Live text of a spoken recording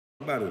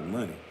about his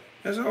money.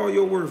 That's all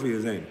your worth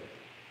is, ain't it?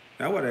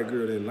 That's why that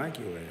girl didn't like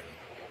your ass.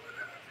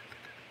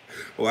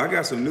 Oh, I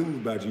got some news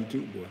about you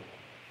too, boy.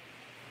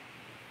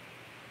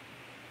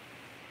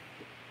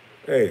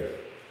 Hey,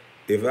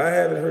 if I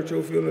haven't hurt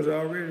your feelings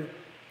already,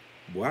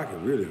 boy, I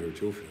can really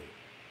hurt your feelings.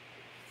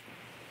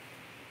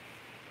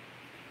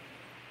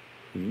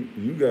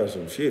 You got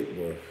some shit,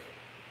 boy.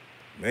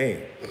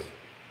 Man,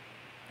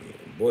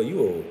 boy, you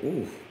a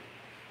oof.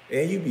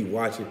 And you be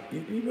watching.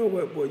 You know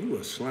what, boy? You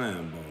a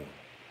slime ball.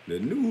 The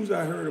news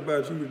I heard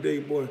about you today,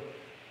 boy,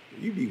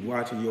 you be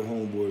watching your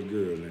homeboy's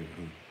girls, ain't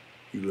you?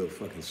 You little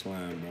fucking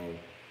slime ball.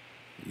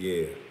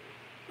 Yeah.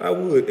 I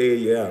would air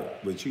you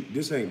out, but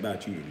this ain't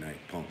about you tonight,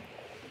 punk.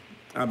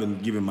 I've been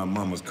giving my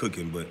mama's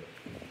cooking, but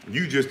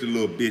you just a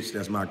little bitch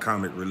that's my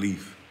comic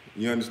relief.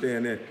 You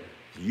understand that?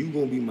 You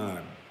gonna be my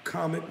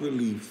comic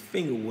relief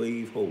finger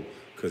wave hoe.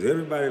 Cause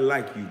everybody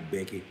like you,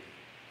 Becky.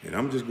 And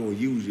I'm just gonna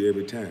use you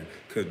every time.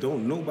 Cause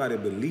don't nobody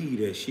believe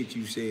that shit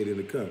you said in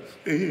the car.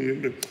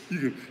 You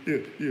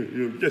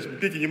got some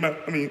dick in your mouth.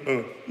 I mean,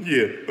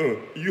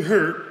 you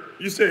hurt,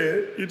 you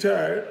sad, you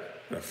tired.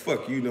 The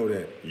fuck you know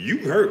that? You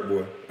hurt,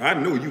 boy. I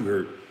know you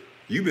hurt.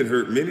 You been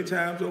hurt many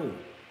times over.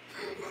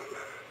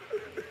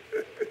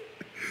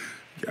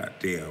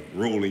 Goddamn,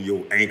 rolling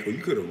your ankle. You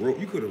could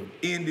have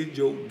ended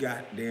your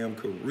goddamn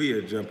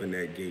career jumping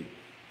that gate.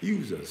 You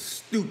was a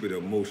stupid,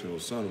 emotional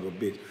son of a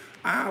bitch.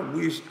 I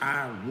wish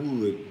I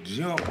would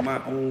jump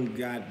my own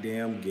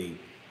goddamn gate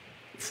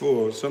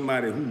for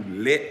somebody who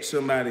let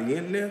somebody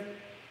in there.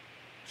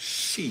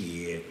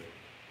 Shit.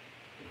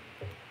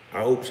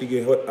 I hope she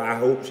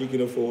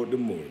can afford the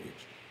mortgage.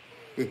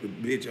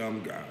 Bitch,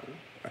 I'm gone.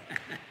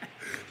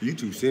 You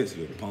too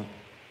sensitive, punk.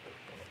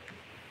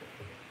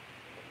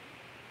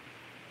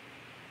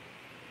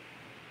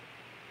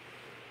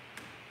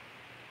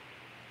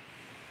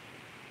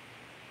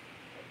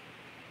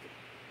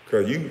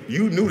 Cause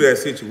you knew that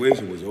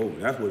situation was over.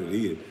 That's what it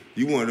is.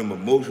 You one of them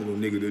emotional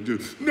niggas that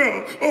just, no,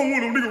 I don't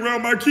want no nigga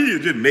around my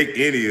kids. Just make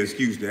any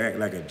excuse to act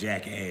like a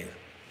jackass.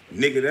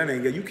 Nigga, that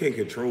ain't good. You can't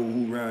control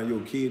who around your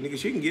kid. Nigga,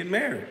 she can get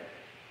married.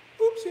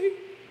 Oopsie.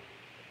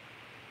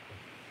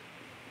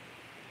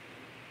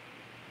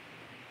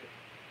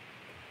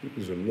 You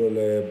was a little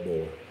ass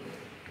boy.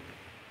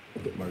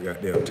 Put my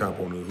goddamn top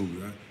on the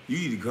hood. Right? You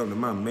need to come to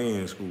my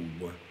man school,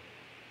 boy.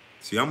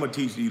 See, I'm gonna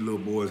teach these little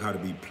boys how to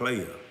be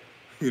player.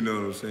 You know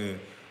what I'm saying?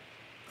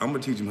 I'm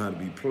gonna teach them how to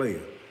be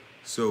player.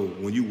 So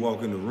when you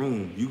walk in the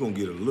room, you gonna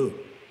get a look.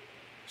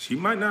 She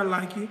might not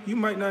like you, you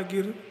might not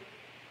get her,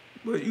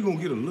 but you gonna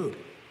get a look,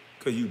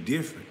 cause you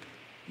different.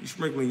 You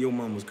sprinkling your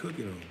mama's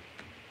cooking on,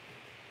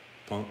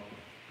 punk.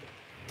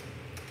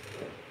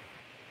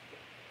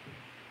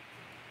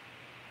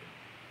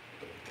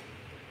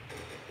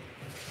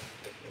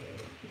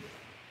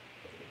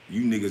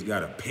 You niggas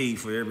gotta pay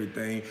for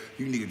everything.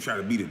 You niggas try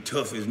to be the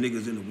toughest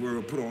niggas in the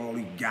world, put on all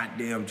these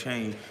goddamn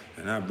chains,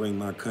 and I bring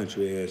my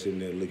country ass in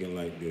there looking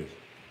like this.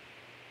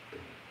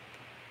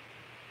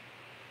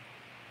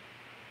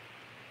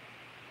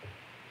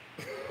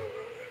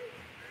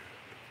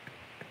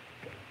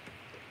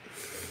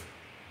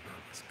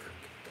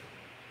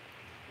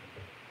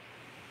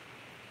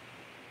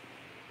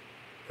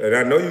 And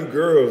I know you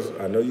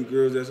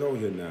girls that's on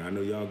here now. I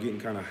know y'all getting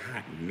kind of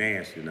hot and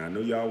nasty. And I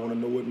know y'all want to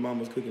know what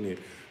mama's cooking in.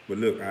 But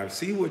look, I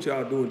see what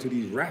y'all doing to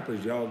these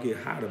rappers y'all get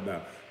hot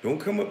about. Don't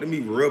come up to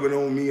me rubbing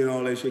on me and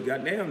all that shit.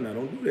 Goddamn, now,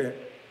 don't do that.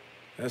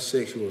 That's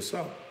sexual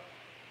assault.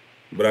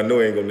 But I know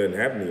ain't gonna let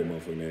nothing happen to you,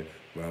 motherfucker, man.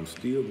 But I'm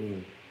still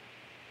going.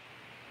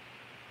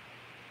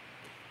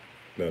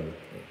 No.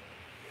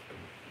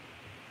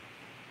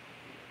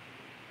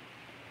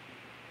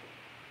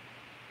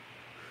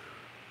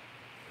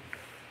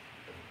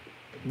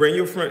 Bring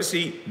your front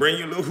seat, bring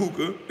your little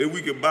hookah, and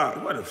we can box.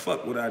 Why the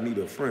fuck would I need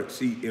a front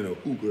seat and a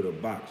hookah to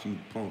box, you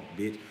punk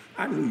bitch?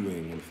 I knew you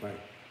ain't gonna fight.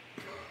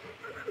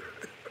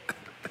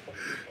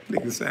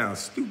 Nigga sound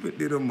stupid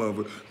to the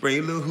mother. Bring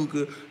your little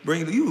hookah,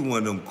 you was one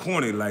of them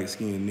corny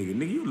light-skinned niggas.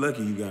 Nigga, you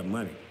lucky you got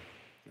money.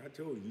 I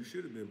told you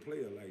should have been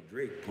player like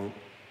Drake, punk.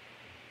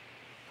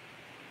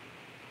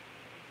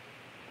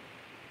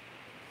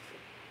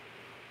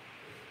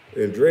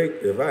 And Drake,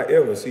 if I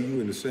ever see you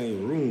in the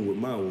same room with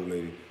my old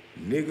lady,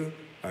 nigga,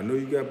 I know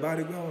you got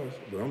bodyguards,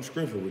 but I'm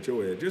scrimping with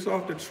your ass. Just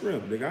off the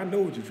shrimp, nigga. I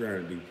know what you're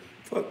trying to do.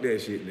 Fuck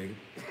that shit, nigga.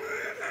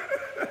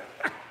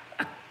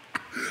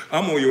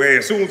 I'm on your ass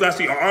as soon as I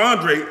see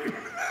Andre.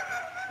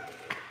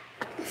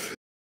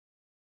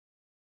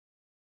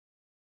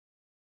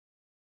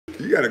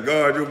 You gotta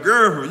guard your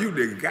girl from you,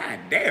 nigga. God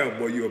damn,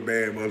 boy, you a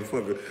bad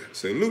motherfucker.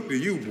 Salute to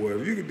you, boy.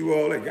 If you can do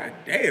all that, god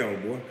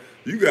damn, boy.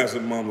 You got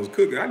some mama's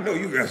cooking. I know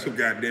you got some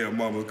goddamn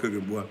mama's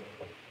cooking, boy.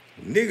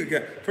 Nigga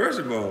got, first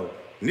of all,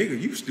 nigga,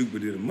 you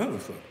stupid as a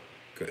motherfucker.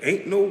 Cause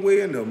ain't no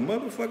way in the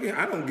motherfucking,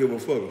 I don't give a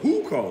fuck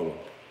who call her.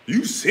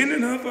 You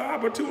sending her for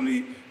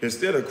opportunity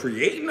instead of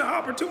creating the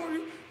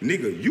opportunity?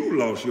 Nigga, you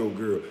lost your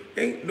girl.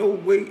 Ain't no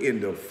way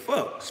in the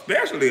fuck.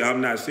 Especially I'm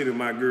not sending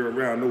my girl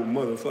around no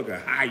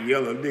motherfucking high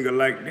yellow nigga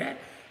like that.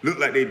 Look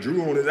like they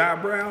drew on his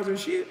eyebrows and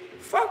shit.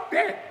 Fuck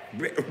that.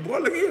 Boy,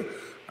 look here.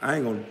 I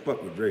ain't gonna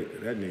fuck with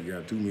Drake. That nigga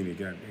got too many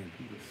goddamn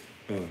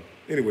people.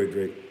 Anyway,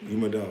 Drake, you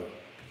my dog.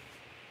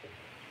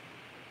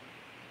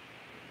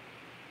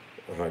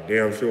 I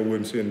damn sure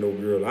wouldn't send no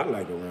girl I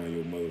like around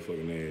your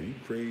motherfucking ass. You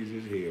crazy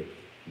as hell.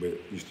 But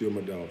you still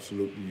my dog.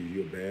 Salute to you.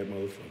 You're a bad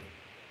motherfucker.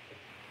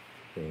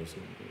 You know what I'm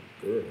saying?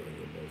 Girl ain't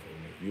your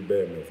motherfucker. You a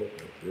bad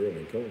motherfucker. Girl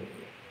ain't coming.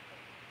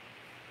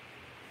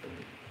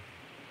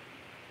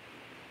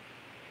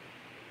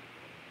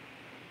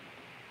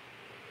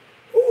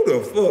 Who the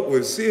fuck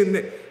would send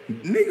that?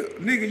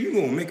 Nigga, you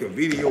gonna make a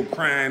video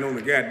crying on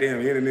the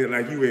goddamn internet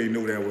like you ain't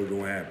know that was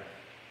gonna happen.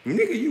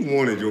 Nigga, you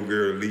wanted your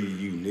girl to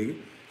leave you, nigga.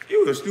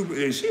 You was stupid,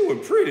 and she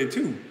was pretty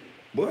too.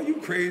 Boy, you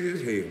crazy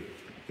as hell.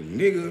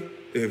 Nigga,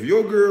 if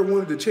your girl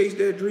wanted to chase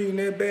that dream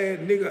that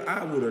bad, nigga,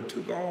 I would have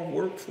took off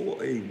work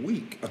for a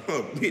week.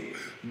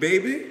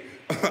 Baby,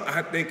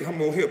 I think I'm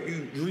gonna help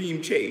you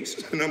dream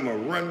chase, and I'm gonna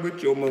run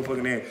with your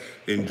motherfucking ass.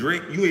 And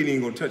Drake, you ain't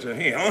even gonna touch her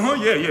hand.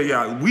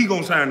 Yeah. We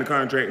gonna sign the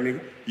contract, nigga.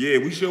 Yeah,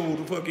 we sure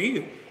the fuck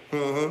is.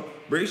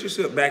 Brace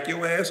yourself, back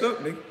your ass up,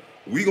 nigga.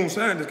 We gonna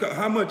sign this.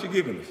 How much you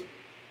giving us?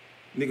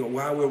 Nigga,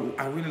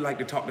 I really like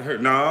to talk to her.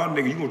 Nah,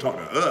 nigga, you gonna talk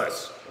to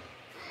us.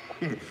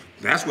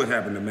 That's what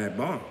happened to Matt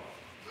Barnes.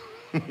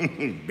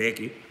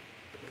 Becky.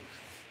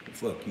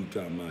 Fuck you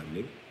talking about,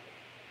 nigga.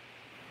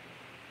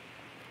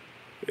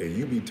 And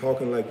you be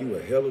talking like you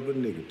a hell of a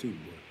nigga too,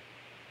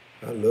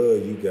 boy. I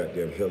love you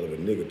goddamn hell of a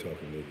nigga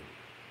talking nigga.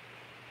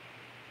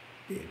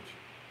 Bitch.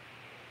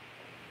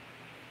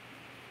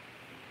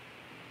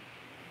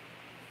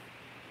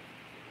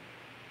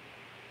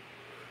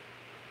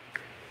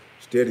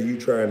 Instead of you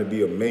trying to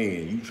be a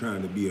man, you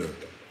trying to be an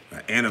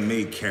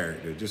anime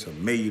character, just a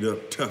made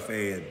up, tough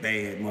ass,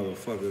 bad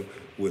motherfucker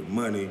with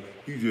money.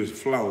 You just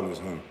flawless,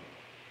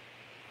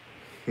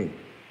 huh?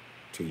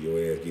 Till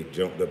your ass get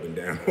jumped up and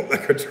down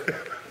like a train.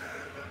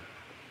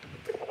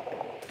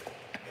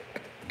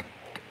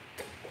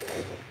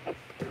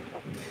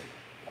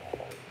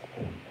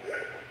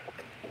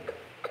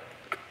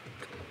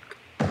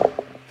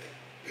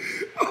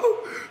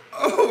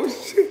 Oh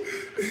shit.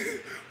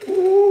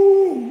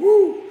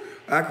 Ooh.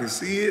 I can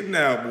see it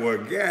now, boy.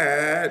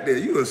 God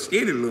damn, you a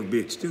skinny little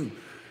bitch too.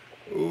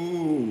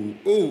 Ooh,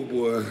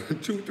 boy.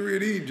 2, 3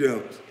 of these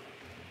jumps.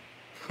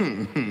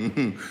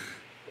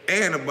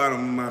 And the bottom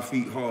of my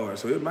feet hard,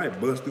 so it might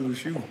bust through the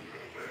shoe.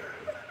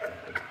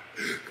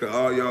 Cause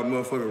all y'all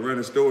motherfuckers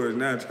running stores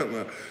now talking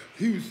about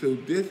he was so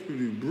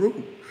desperately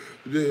broke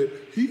that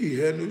he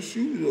had no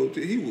shoes on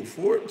till he was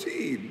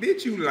 14.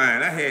 Bitch, you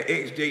lying. I had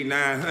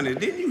XJ900.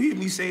 Didn't you hear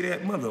me say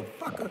that,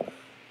 motherfucker?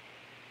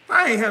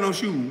 I ain't had no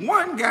shoes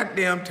one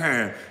goddamn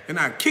time. And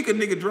I kick a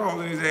nigga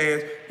drawers in his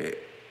ass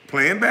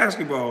playing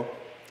basketball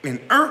and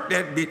earned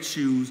that bitch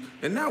shoes.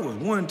 And that was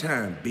one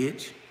time,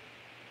 bitch.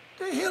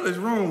 The hell is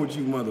wrong with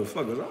you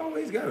motherfuckers? I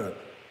always got a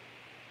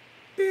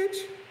bitch.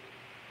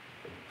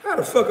 How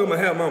the fuck I'm gonna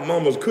have my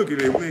mama's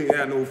cooking and we ain't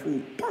got no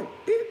food? Punk,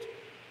 bitch.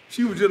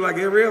 She was just like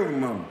every other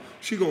mama.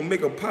 She gonna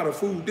make a pot of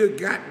food this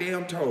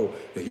goddamn tall.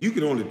 And you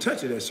can only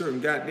touch it at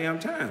certain goddamn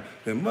time.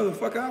 And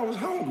motherfucker, I was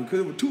hungry because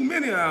there were too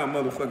many of our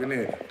motherfucking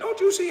there. Don't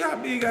you see how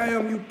big I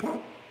am, you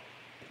punk?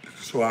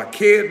 So I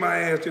carried my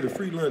ass to the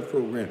free lunch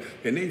program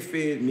and they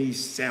fed me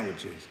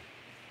sandwiches.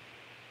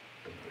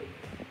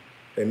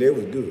 And they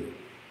was good.